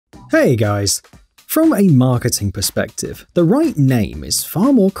Hey guys! From a marketing perspective, the right name is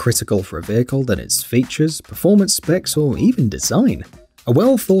far more critical for a vehicle than its features, performance specs, or even design. A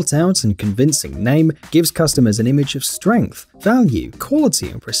well thought out and convincing name gives customers an image of strength, value, quality,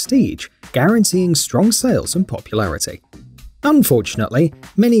 and prestige, guaranteeing strong sales and popularity. Unfortunately,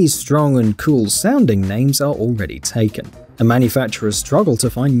 many strong and cool sounding names are already taken, and manufacturers struggle to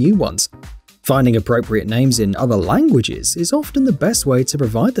find new ones. Finding appropriate names in other languages is often the best way to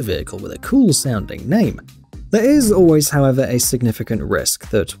provide the vehicle with a cool-sounding name. There is always, however, a significant risk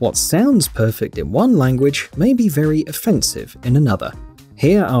that what sounds perfect in one language may be very offensive in another.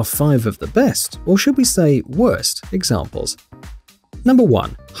 Here are 5 of the best, or should we say worst, examples. Number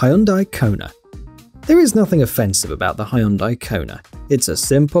 1. Hyundai Kona. There is nothing offensive about the Hyundai Kona. It's a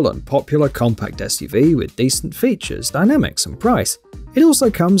simple and popular compact SUV with decent features, dynamics, and price. It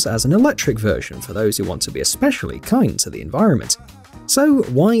also comes as an electric version for those who want to be especially kind to the environment. So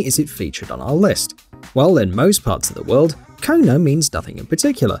why is it featured on our list? Well, in most parts of the world, Kona means nothing in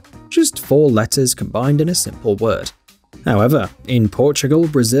particular, just 4 letters combined in a simple word. However, in Portugal,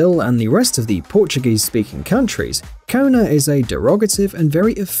 Brazil, and the rest of the Portuguese-speaking countries, Kona is a derogative and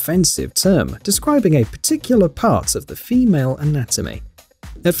very offensive term describing a particular part of the female anatomy.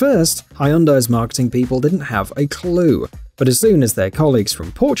 At first, Hyundai's marketing people didn't have a clue, but as soon as their colleagues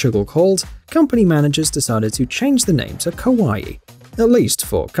from Portugal called, company managers decided to change the name to Kawaii, at least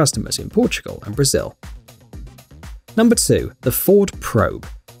for customers in Portugal and Brazil. Number 2. The Ford Probe.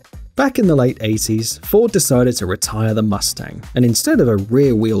 Back in the late 80s, Ford decided to retire the Mustang, and instead of a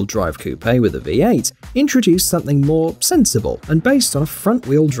rear-wheel drive coupe with a V8, introduced something more sensible and based on a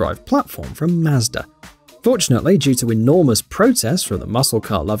front-wheel drive platform from Mazda. Fortunately, due to enormous protests from the muscle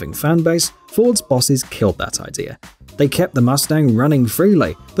car-loving fanbase, Ford's bosses killed that idea. They kept the Mustang running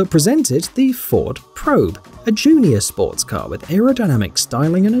freely, but presented the Ford Probe, a junior sports car with aerodynamic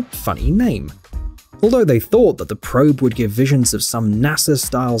styling and a funny name. Although they thought that the Probe would give visions of some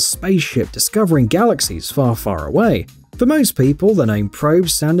NASA-style spaceship discovering galaxies far, far away, for most people the name Probe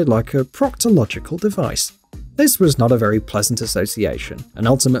sounded like a proctological device. This was not a very pleasant association, and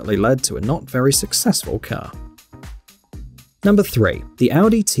ultimately led to a not very successful car. Number 3. The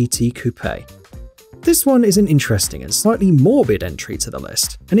Audi TT Coupe. This one is an interesting and slightly morbid entry to the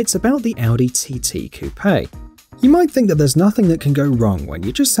list, and it's about the Audi TT Coupe. You might think that there's nothing that can go wrong when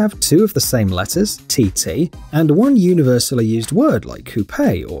you just have 2 of the same letters, TT, and one universally used word like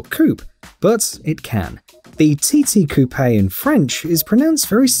coupe or coupe, but it can. The TT Coupe in French is pronounced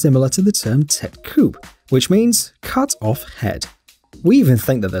very similar to the term tête coupe, which means cut off head. We even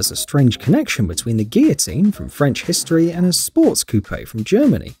think that there's a strange connection between the guillotine from French history and a sports coupe from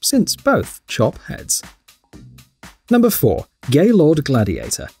Germany, since both chop heads. Number 4. Gaylord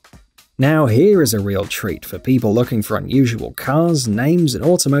Gladiator. Now here is a real treat for people looking for unusual cars, names, and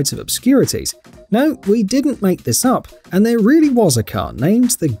automotive obscurities. No, we didn't make this up, and there really was a car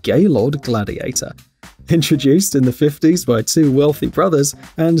named the Gaylord Gladiator. Introduced in the 50s by 2 wealthy brothers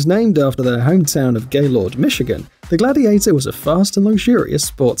and named after their hometown of Gaylord, Michigan, the Gladiator was a fast and luxurious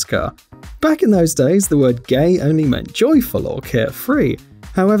sports car. Back in those days, the word gay only meant joyful or carefree.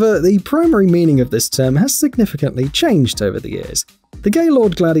 However, the primary meaning of this term has significantly changed over the years. The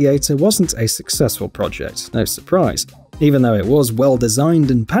Gaylord Gladiator wasn't a successful project, no surprise. Even though it was well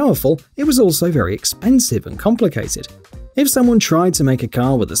designed and powerful, it was also very expensive and complicated. If someone tried to make a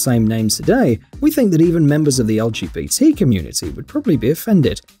car with the same name today, we think that even members of the LGBT community would probably be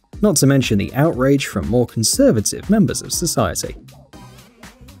offended, not to mention the outrage from more conservative members of society.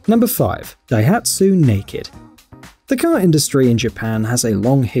 Number 5. Daihatsu Naked. The car industry in Japan has a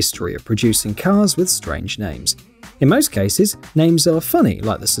long history of producing cars with strange names. In most cases, names are funny,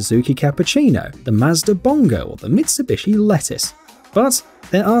 like the Suzuki Cappuccino, the Mazda Bongo, or the Mitsubishi Lettuce. But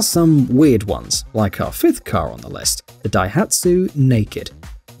there are some weird ones, like our 5th car on the list, the Daihatsu Naked.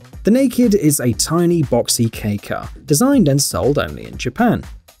 The Naked is a tiny boxy K car, designed and sold only in Japan.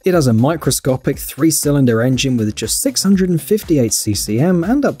 It has a microscopic 3-cylinder engine with just 658 ccm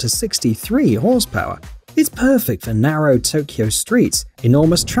and up to 63 horsepower. It's perfect for narrow Tokyo streets,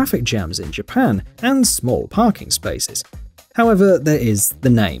 enormous traffic jams in Japan, and small parking spaces. However, there is the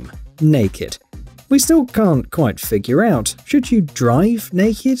name, Naked. We still can't quite figure out, should you drive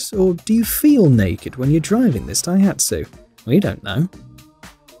naked, or do you feel naked when you're driving this Daihatsu? We don't know.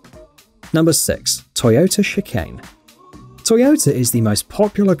 Number 6. Toyota Chicane. Toyota is the most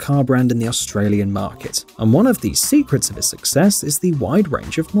popular car brand in the Australian market, and one of the secrets of its success is the wide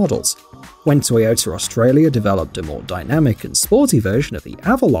range of models. When Toyota Australia developed a more dynamic and sporty version of the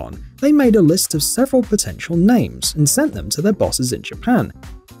Avalon, they made a list of several potential names and sent them to their bosses in Japan.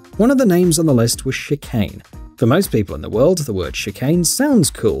 One of the names on the list was Chicane. For most people in the world, the word chicane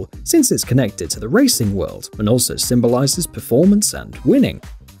sounds cool since it's connected to the racing world and also symbolizes performance and winning.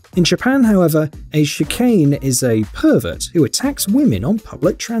 In Japan, however, a chicane is a pervert who attacks women on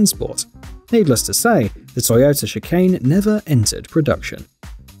public transport. Needless to say, the Toyota chicane never entered production.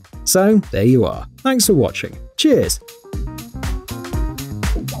 So, there you are. Thanks for watching. Cheers!